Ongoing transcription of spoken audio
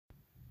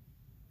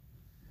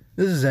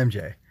This is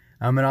MJ.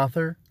 I'm an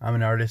author, I'm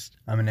an artist,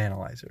 I'm an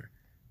analyzer.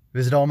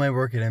 Visit all my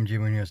work at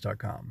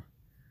mjmunoz.com.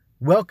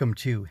 Welcome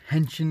to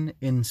Henshin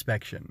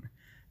Inspection.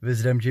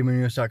 Visit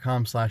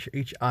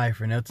mjmunoz.com/hi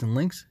for notes and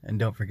links, and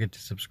don't forget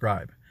to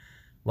subscribe.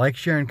 Like,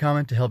 share, and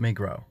comment to help me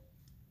grow.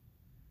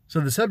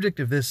 So the subject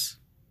of this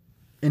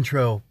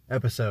intro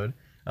episode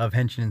of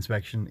Henshin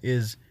Inspection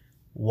is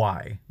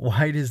why.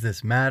 Why does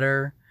this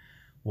matter?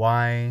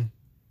 Why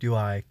do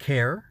I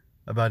care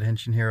about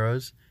Henshin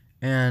Heroes?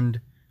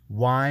 And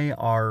why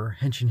are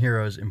Henshin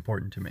Heroes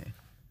important to me?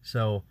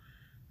 So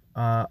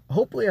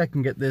hopefully I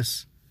can get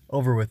this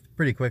over with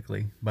pretty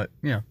quickly, but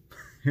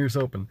here's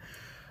hoping.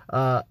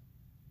 Why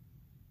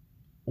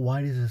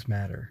does this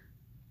matter?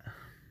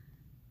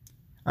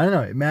 I don't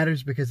know. It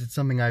matters because it's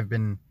something I've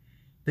been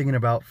thinking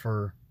about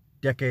for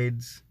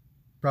decades,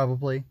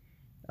 probably.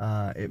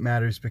 It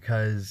matters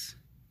because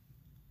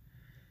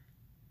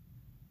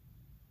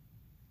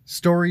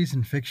stories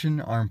and fiction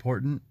are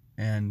important,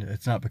 and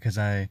it's not because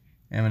I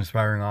am an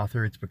aspiring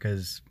author. It's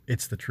because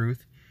it's the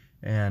truth,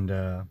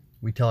 and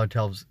we tell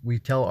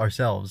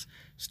ourselves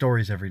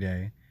stories every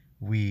day.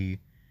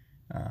 We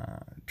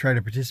try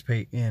to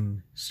participate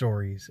in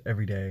stories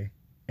every day,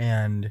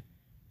 and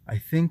I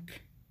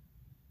think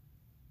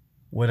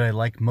what I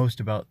like most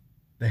about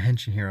the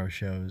Henshin Hero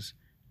shows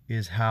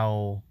is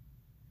how,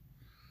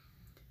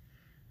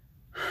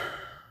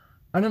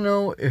 I don't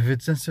know if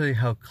it's necessarily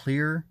how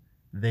clear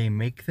they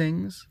make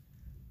things,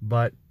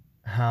 but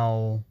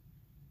how,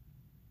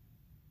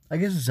 I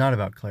guess it's not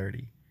about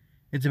clarity.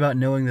 It's about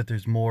knowing that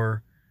there's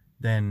more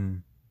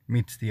than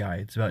meets the eye.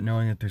 It's about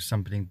knowing that there's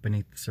something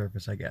beneath the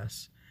surface, I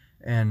guess.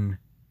 And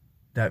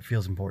that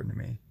feels important to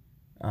me.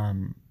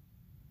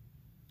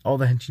 All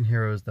the Henshin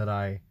heroes that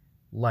I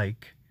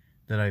like,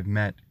 that I've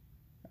met,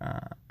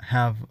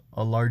 have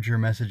a larger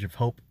message of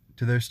hope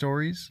to their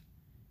stories.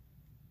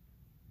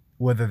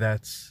 Whether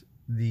that's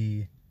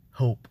the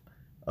hope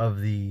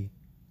of the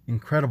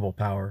incredible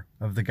power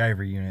of the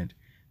Guyver unit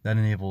that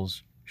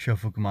enables Sho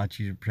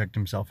Fukumachi to protect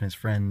himself and his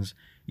friends,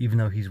 even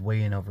though he's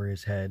way in over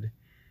his head.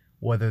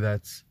 Whether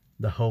that's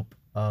the hope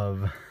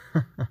of,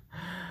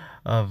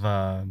 of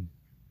Kamen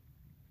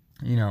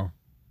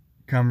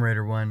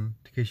Rider 1,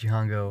 Takeshi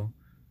Hongo,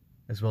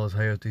 as well as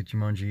Hayato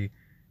Ichimonji,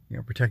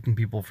 protecting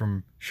people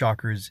from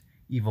Shocker's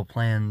evil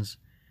plans.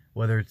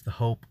 Whether it's the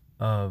hope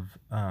of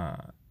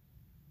Godai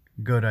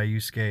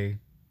Yusuke,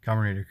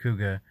 Kamen Rider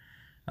Kuga,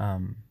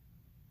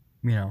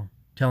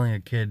 telling a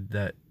kid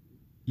that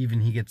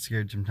even he gets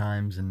scared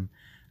sometimes, and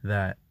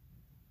that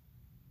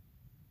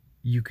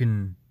you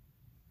can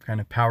kind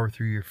of power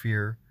through your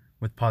fear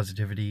with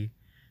positivity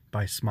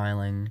by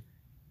smiling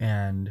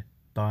and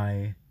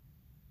by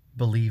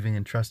believing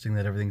and trusting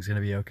that everything's going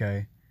to be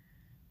okay.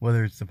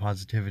 Whether it's the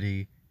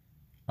positivity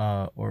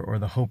or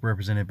the hope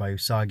represented by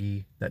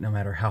Usagi, that no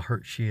matter how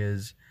hurt she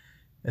is,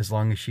 as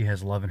long as she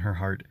has love in her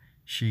heart,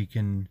 she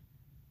can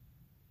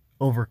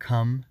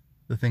overcome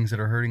the things that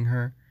are hurting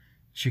her.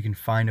 She can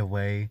find a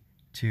way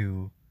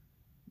to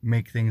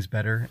make things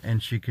better,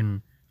 and she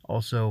can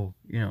also,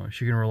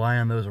 she can rely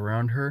on those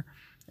around her,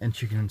 and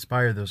she can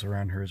inspire those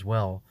around her as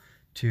well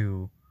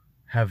to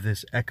have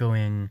this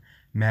echoing,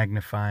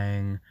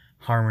 magnifying,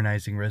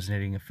 harmonizing,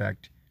 resonating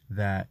effect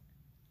that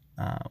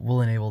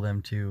will enable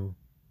them to,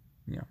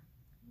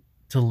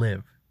 to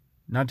live,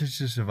 not just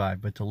to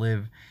survive, but to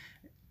live,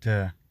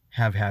 to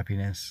have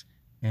happiness,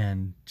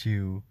 and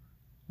to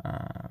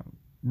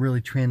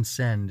really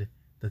transcend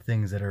the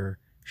things that are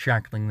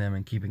shackling them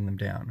and keeping them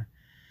down.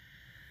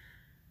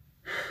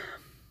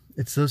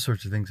 It's those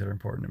sorts of things that are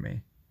important to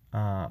me.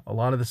 A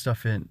lot of the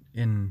stuff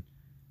in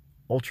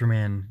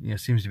Ultraman,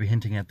 seems to be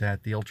hinting at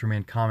that. The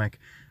Ultraman comic,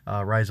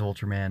 Rise of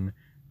Ultraman,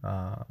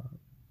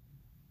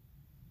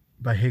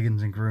 by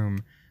Higgins and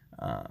Groom,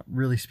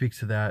 really speaks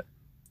to that.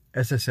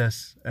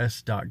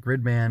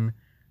 SSS.Gridman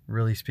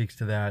really speaks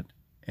to that,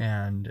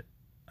 and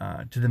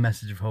to the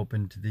message of hope,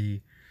 and to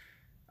the,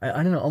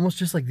 I don't know, almost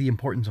just like the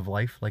importance of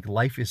life. Like,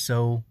 life is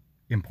so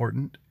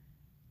important,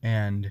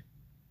 and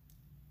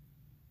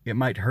it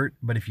might hurt,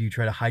 but if you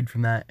try to hide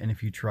from that, and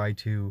if you try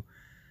to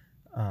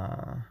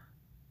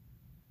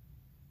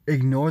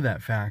ignore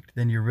that fact,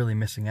 then you're really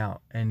missing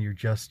out, and you're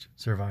just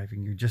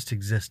surviving, you're just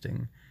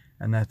existing,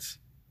 and that's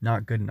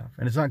not good enough.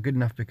 And it's not good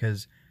enough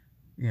because,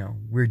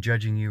 we're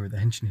judging you, or the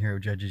Henshin Hero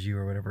judges you,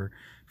 or whatever,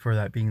 for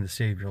that being the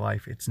state of your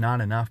life. It's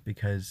not enough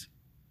because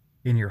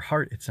in your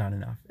heart it's not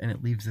enough, and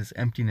it leaves this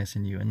emptiness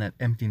in you, and that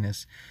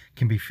emptiness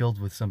can be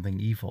filled with something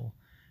evil,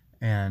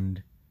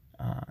 and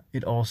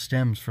it all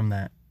stems from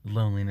that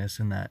loneliness,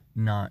 and that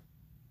not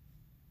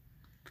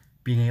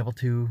being able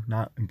to,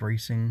 not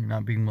embracing,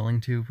 not being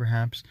willing to,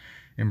 perhaps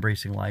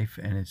embracing life.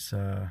 And it's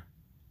a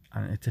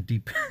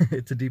deep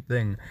it's a deep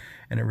thing,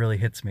 and it really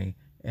hits me.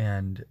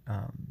 And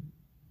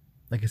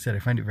like I said, I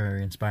find it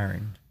very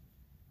inspiring.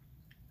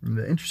 And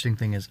the interesting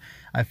thing is,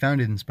 I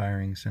found it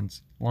inspiring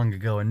since long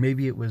ago, and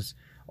maybe it was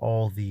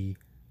all the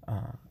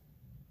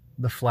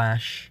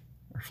flash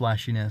or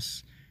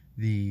flashiness,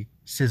 the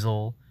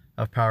sizzle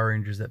of Power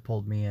Rangers that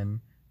pulled me in.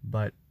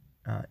 But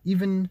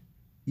even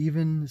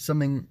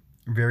something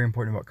very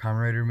important about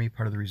Kamen Rider to me,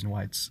 part of the reason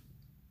why it's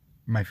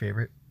my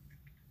favorite,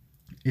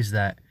 is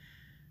that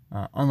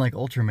unlike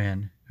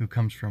Ultraman, who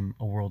comes from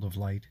a world of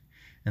light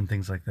and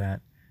things like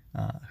that,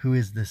 who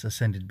is this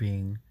ascended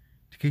being,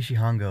 Takeshi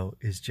Hongo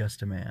is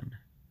just a man.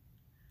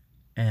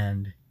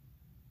 And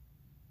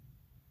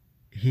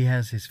he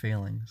has his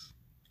failings.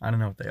 I don't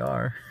know what they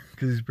are,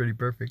 because he's pretty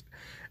perfect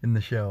in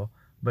the show,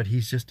 but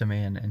he's just a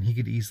man, and he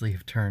could easily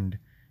have turned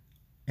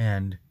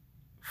and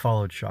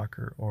followed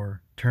Shocker,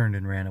 or turned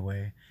and ran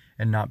away,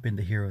 and not been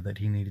the hero that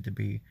he needed to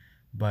be,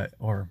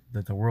 or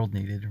that the world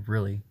needed,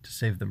 really, to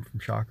save them from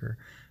Shocker.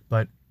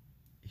 But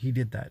he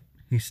did that.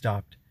 He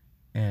stopped,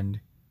 and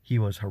he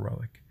was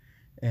heroic.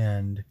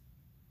 And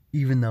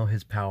even though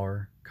his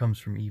power comes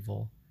from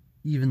evil,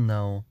 even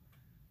though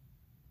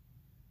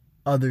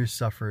others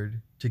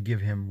suffered to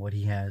give him what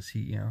he has,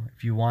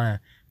 if you want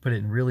to put it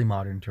in really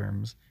modern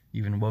terms,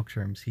 even woke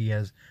terms, he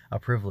has a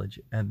privilege,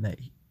 and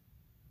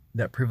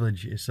that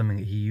privilege is something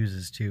that he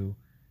uses to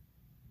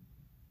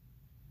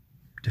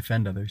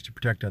defend others, to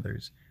protect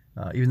others,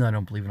 even though I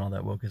don't believe in all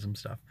that wokeism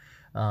stuff.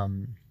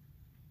 I'm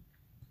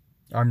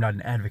not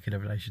an advocate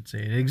of it, I should say.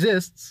 It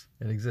exists,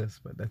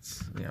 but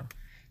that's,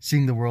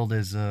 seeing the world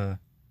as I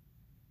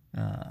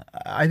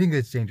think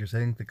it's dangerous. I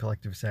think the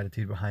collectivist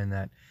attitude behind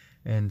that,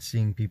 and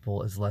seeing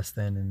people as less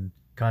than and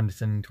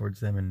condescending towards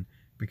them and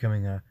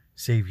becoming a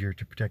savior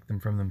to protect them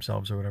from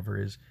themselves or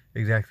whatever, is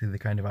exactly the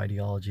kind of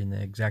ideology and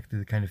exactly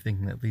the kind of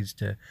thinking that leads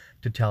to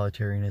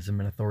totalitarianism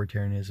and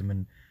authoritarianism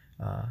and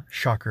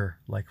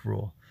Shocker-like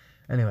rule.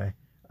 Anyway,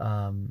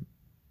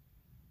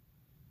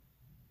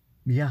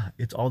 yeah,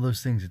 it's all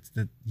those things. It's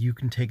that you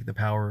can take the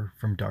power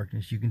from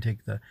darkness. You can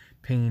take the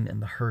pain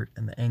and the hurt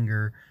and the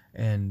anger,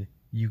 and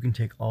you can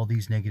take all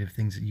these negative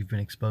things that you've been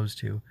exposed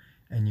to,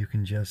 and you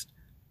can just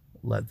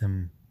let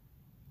them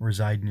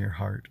reside in your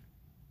heart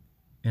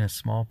in a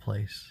small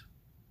place,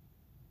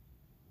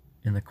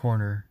 in the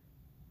corner,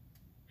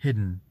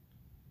 hidden,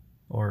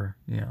 or,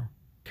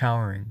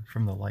 cowering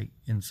from the light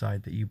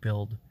inside that you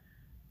build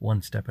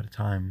one step at a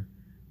time,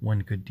 one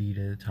good deed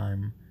at a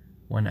time,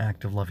 one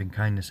act of loving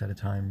kindness at a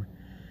time.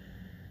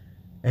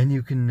 And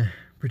you can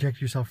protect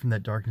yourself from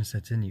that darkness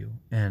that's in you.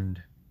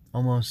 And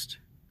almost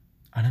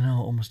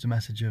a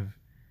message of,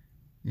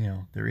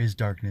 there is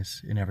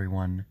darkness in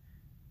everyone,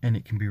 and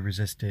it can be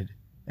resisted,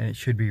 and it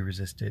should be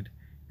resisted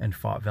and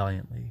fought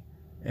valiantly.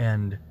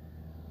 And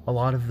a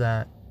lot of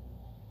that,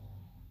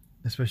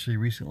 especially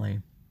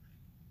recently,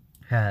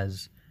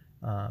 has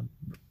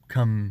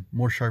come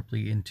more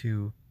sharply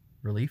into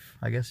relief,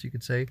 I guess you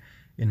could say,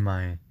 in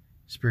my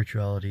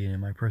spirituality and in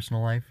my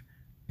personal life.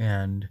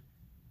 And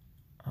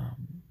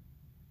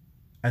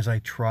as I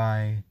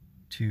try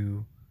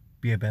to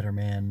be a better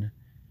man,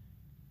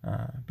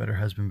 better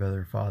husband,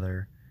 better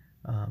father,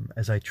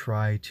 as I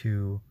try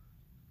to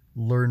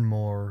learn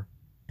more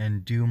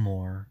and do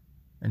more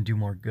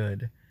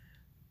good,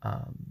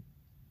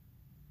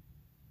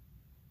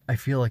 I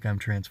feel like I'm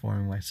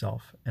transforming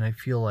myself, and I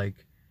feel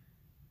like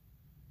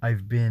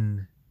I've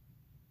been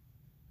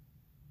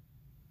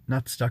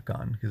not stuck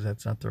on, because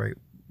that's not the right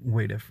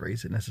way to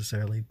phrase it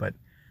necessarily, but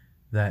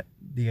that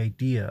the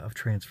idea of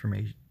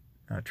transformation,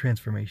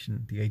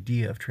 the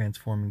idea of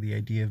transforming, the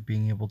idea of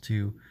being able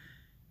to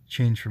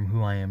change from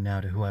who I am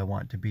now to who I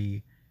want to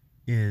be,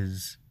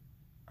 is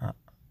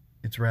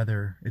it's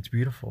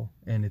beautiful,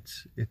 and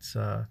it's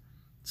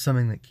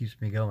something that keeps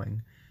me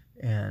going.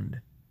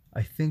 And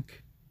I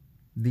think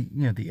the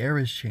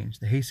era's changed.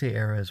 The Heisei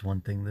era is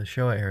one thing, the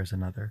Showa era is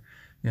another.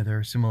 There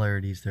are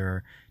similarities, there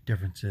are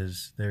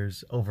differences,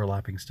 there's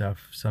overlapping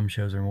stuff. Some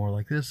shows are more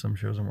like this, some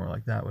shows are more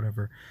like that,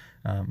 whatever.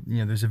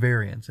 There's a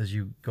variance as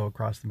you go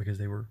across them, because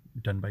they were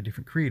done by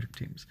different creative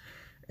teams.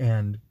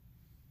 And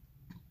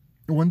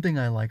one thing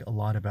I like a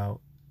lot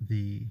about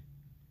the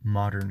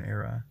modern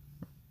era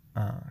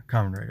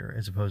Kamen Rider,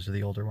 as opposed to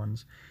the older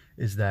ones,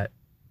 is that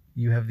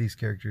you have these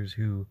characters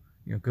who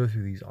go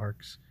through these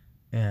arcs,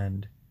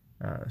 and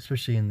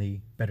especially in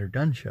the better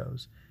done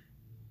shows,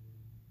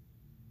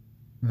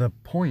 the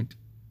point,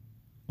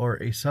 or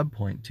a sub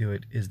point to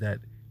it, is that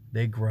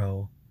they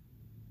grow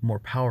more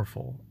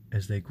powerful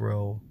as they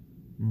grow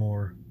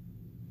more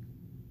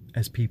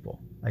as people,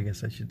 I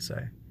guess I should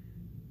say.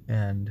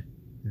 And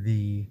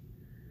the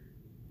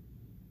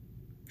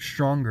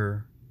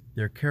stronger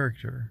their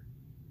character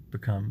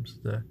becomes,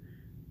 the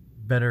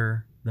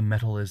better the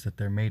metal is that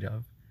they're made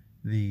of,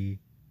 the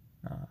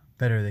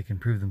better they can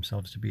prove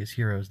themselves to be as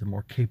heroes, the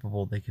more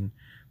capable they can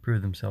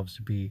prove themselves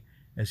to be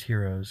as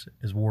heroes,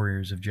 as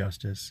warriors of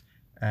justice,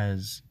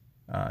 as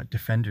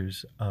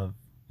defenders of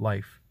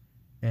life.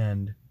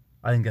 And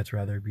I think that's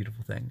rather a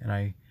beautiful thing. And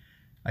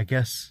I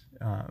guess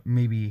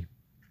maybe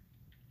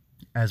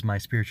as my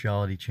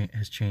spirituality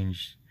has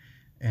changed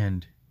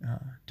and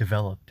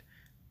developed,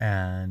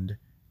 and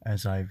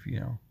as I've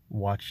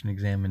watched and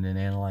examined and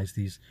analyzed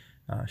these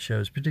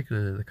shows,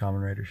 particularly the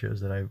Kamen Rider shows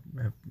that I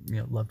have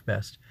loved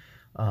best,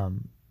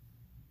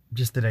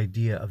 just that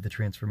idea of the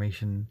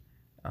transformation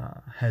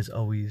has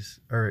always,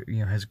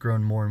 has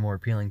grown more and more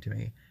appealing to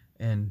me.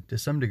 And to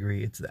some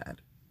degree, it's that.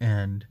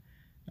 And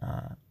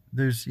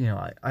there's, you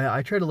know,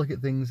 I try to look at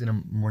things in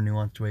a more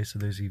nuanced way. So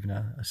there's even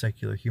a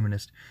secular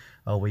humanist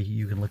way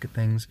you can look at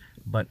things,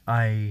 but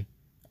I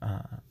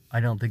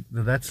don't think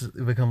that's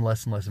become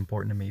less and less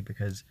important to me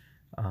because,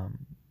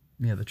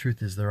 you know, the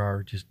truth is there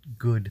are just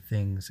good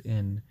things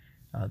in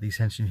these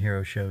Henshin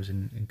Hero shows,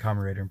 and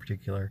Kamen Rider in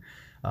particular,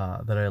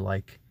 that I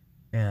like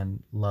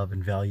and love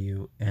and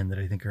value, and that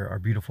I think are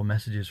beautiful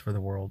messages for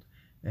the world.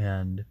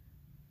 And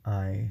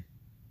I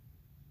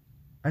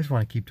I just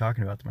want to keep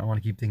talking about them. I want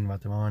to keep thinking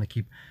about them. I want to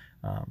keep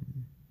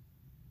um,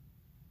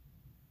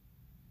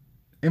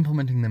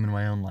 implementing them in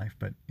my own life.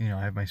 But you know,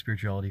 I have my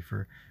spirituality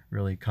for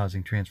really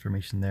causing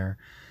transformation there,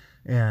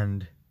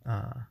 and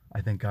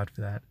I thank God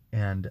for that.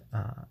 And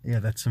yeah,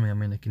 that's something I'm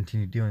going to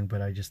continue doing.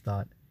 But I just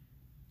thought,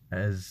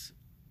 as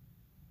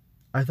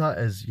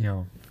as you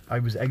know, I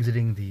was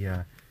exiting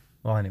the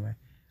well, anyway.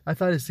 I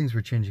thought as things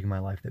were changing in my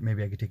life that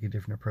maybe I could take a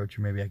different approach,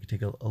 or maybe I could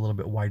take a little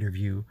bit wider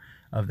view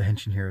of the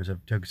Henshin Heroes,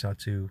 of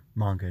Tokusatsu,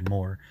 manga, and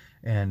more,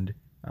 and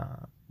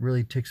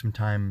really take some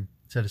time,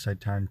 set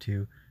aside time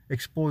to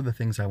explore the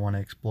things I want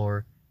to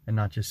explore, and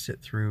not just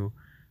sit through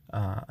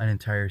an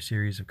entire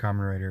series of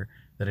Kamen Rider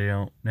that I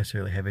don't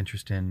necessarily have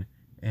interest in.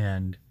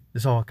 And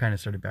this all kind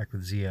of started back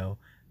with Zio,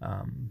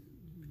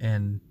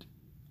 and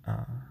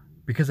uh,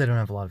 because I don't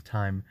have a lot of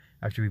time,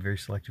 I have to be very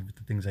selective with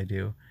the things I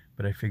do.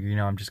 But I figure, you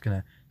know, I'm just going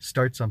to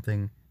start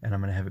something, and I'm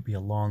going to have it be a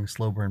long,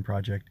 slow burn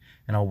project,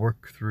 and I'll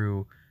work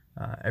through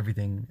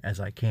everything as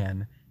I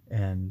can.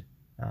 And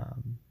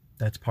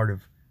that's part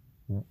of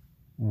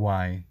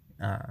why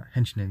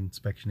Henshin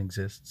Inspection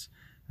exists,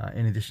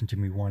 in addition to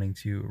me wanting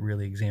to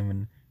really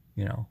examine,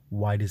 you know,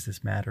 why does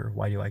this matter?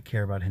 Why do I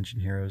care about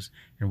Henshin Heroes,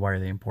 and why are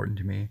they important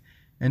to me?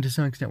 And to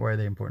some extent, why are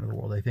they important to the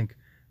world? I think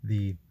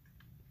the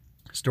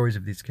stories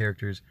of these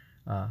characters,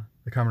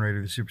 the Kamen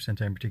Rider, the Super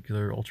Sentai in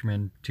particular,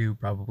 Ultraman 2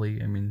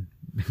 probably. I mean,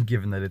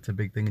 given that it's a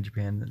big thing in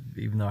Japan,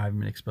 even though I haven't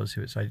been exposed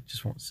to it, so I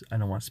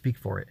don't want to speak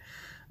for it.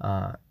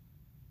 The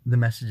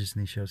messages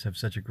in these shows have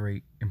such a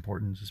great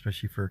importance,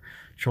 especially for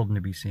children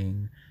to be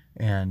seeing,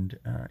 and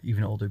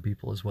even older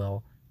people as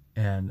well.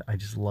 And I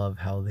just love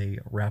how they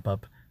wrap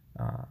up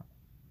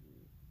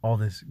all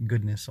this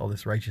goodness, all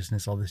this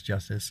righteousness, all this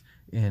justice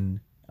in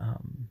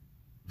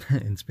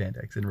in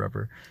spandex and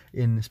rubber,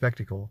 in a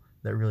spectacle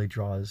that really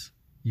draws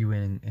you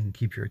in and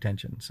keeps your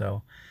attention.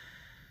 So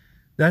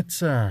that's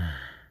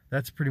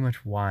pretty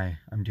much why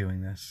I'm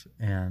doing this,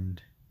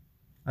 and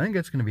I think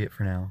that's going to be it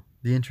for now.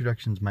 The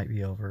introductions might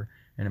be over,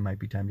 and it might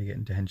be time to get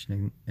into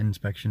Henshin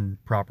Inspection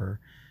proper.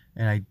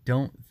 And I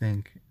don't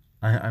think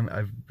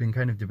I've been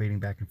kind of debating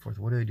back and forth.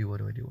 What do I do? What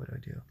do I do? What do I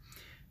do?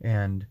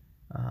 And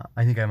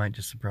I think I might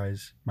just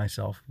surprise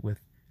myself with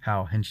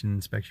how Henshin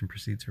Inspection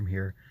proceeds from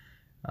here.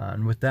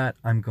 And with that,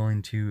 I'm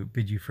going to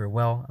bid you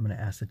farewell. I'm going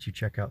to ask that you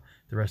check out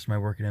the rest of my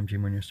work at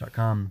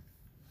mjmunoz.com,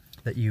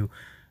 that you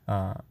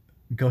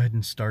go ahead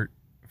and start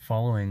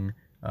following,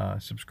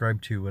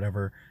 subscribe to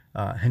whatever,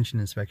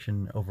 Henshin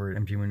Inspection over at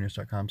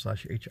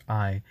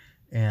mjmunoz.com/hi.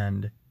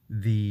 And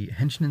the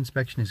Henshin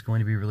Inspection is going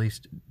to be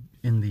released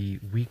in the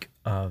week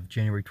of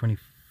January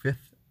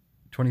 25th,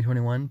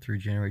 2021 through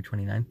January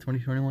 29th,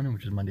 2021,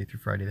 which is Monday through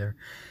Friday there.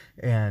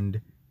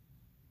 And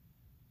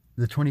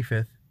the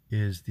 25th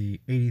is the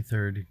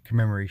 83rd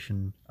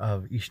commemoration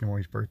of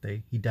Ishinomori's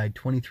birthday. He died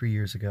 23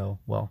 years ago.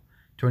 Well,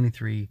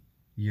 23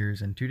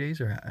 years and 2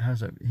 days, or how's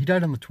that? He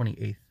died on the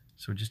 28th,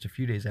 so just a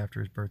few days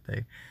after his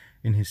birthday,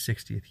 in his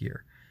 60th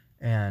year.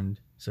 And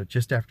so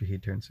just after he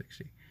had turned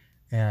 60.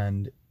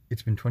 And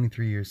it's been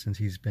 23 years since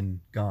he's been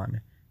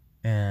gone.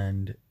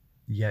 And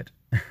yet,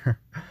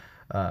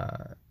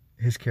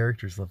 his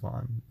characters live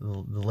on.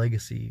 The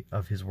legacy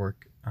of his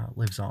work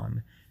lives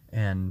on.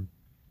 And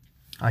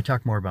I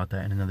talk more about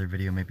that in another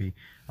video. Maybe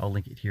I'll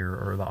link it here,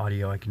 or the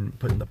audio I can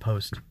put in the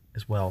post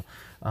as well.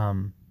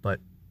 But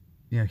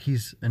you know,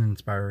 he's an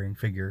inspiring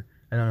figure.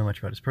 I don't know much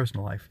about his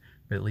personal life,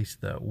 but at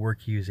least the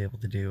work he was able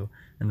to do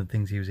and the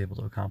things he was able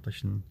to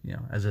accomplish, and you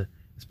know, as an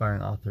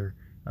aspiring author,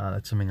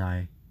 that's something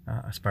I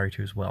aspire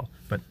to as well.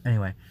 But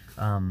anyway,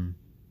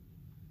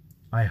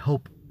 I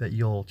hope that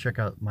you'll check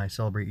out my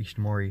Celebrate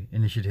Ishinomori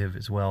initiative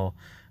as well.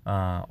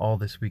 All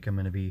this week I'm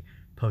going to be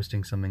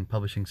posting something,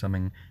 publishing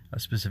something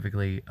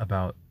specifically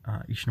about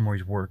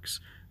Ishinomori's works,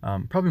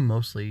 probably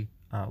mostly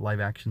live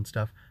action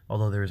stuff,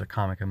 although there is a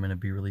comic I'm going to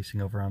be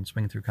releasing over on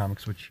Swing Through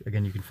Comics, which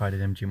again you can find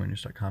at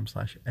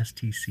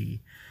mjmunoz.com/stc,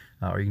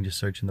 or you can just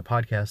search in the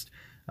podcast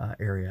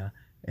area.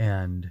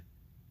 And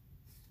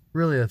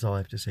really that's all I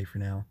have to say for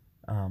now.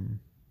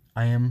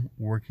 I am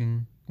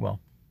working, well,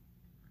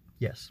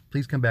 yes,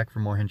 please come back for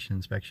more Henshin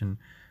Inspection.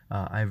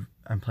 I'm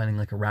planning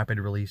like a rapid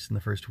release in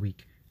the first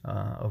week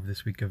of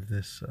this week of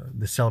this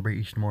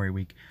Celebrate Ishinomori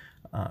week,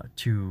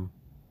 to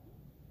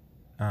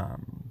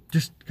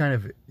just kind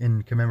of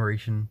in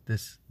commemoration.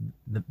 This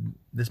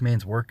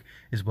man's work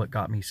is what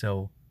got me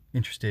so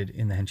interested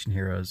in the Henshin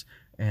Heroes,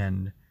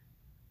 and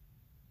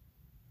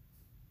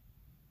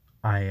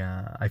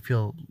I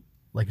feel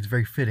like it's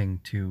very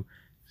fitting to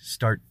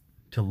start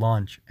to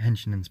launch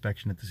Henshin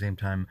Inspection at the same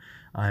time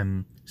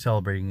I'm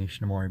celebrating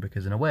Ishinomori,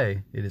 because in a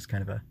way it is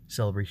kind of a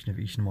celebration of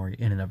Ishinomori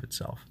in and of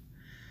itself.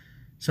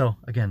 So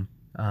again,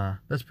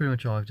 that's pretty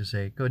much all I have to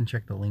say. Go ahead and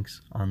check the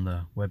links on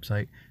the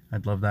website.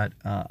 I'd love that.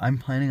 I'm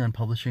planning on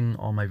publishing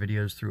all my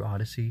videos through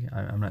Odyssey.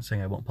 I'm not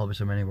saying I won't publish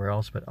them anywhere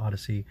else, but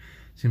Odyssey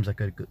seems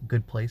like a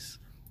good place.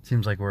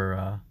 Seems like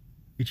where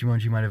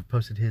Ichimonji might have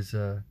posted his,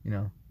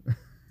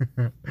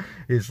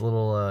 his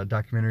little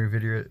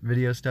documentary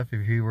video stuff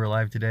if he were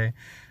alive today.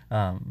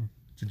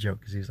 It's a joke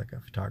because he's like a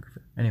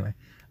photographer. Anyway,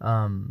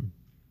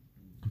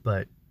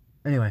 but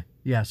anyway,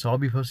 yeah, so I'll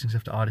be posting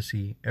stuff to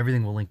Odyssey.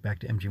 Everything will link back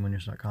to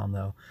mgwinners.com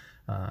though,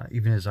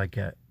 even as I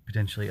get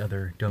potentially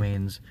other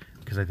domains,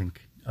 because I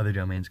think other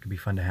domains could be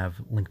fun to have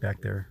linked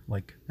back there.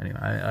 Like, anyway,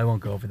 I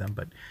won't go over them,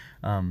 but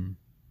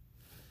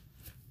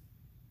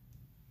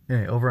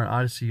anyway, over on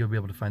Odyssey you'll be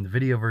able to find the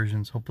video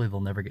versions. Hopefully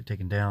they'll never get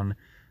taken down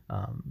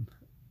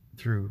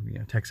through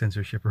tech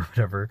censorship or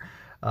whatever,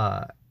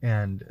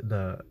 and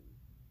the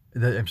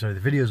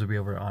videos will be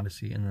over at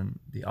Odyssey, and then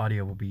the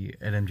audio will be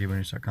at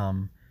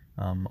mgwinners.com.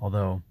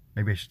 Although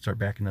maybe I should start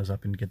backing those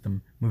up and get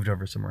them moved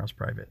over somewhere else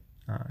private,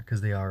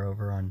 because they are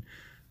over on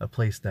a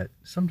place that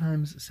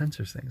sometimes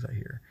censors things, I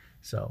hear.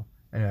 So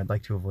anyway, I'd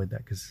like to avoid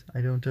that, because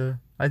I don't.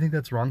 I think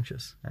that's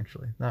wrongous,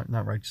 actually,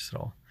 not righteous at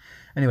all.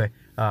 Anyway,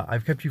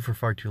 I've kept you for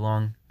far too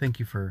long. Thank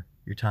you for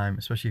your time,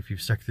 especially if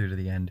you've stuck through to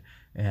the end,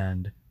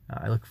 and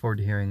I look forward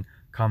to hearing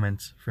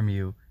comments from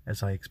you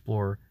as I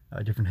explore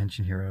different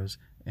Henshin heroes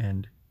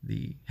and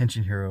the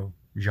Henshin hero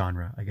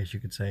genre, I guess you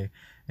could say,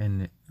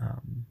 and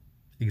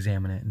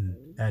examine it and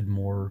add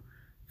more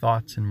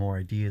thoughts and more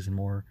ideas and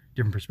more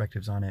different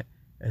perspectives on it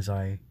as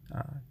I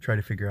try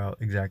to figure out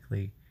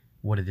exactly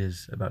what it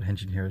is about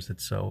Henshin heroes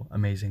that's so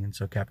amazing and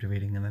so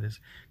captivating and that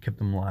has kept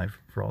them alive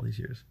for all these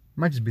years. It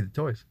might just be the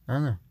toys. I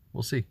don't know.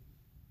 We'll see.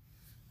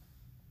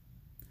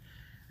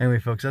 Anyway,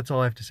 folks, that's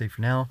all I have to say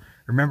for now.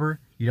 Remember,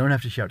 you don't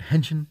have to shout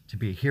Henshin to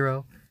be a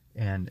hero,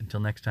 and until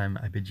next time,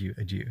 I bid you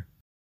adieu.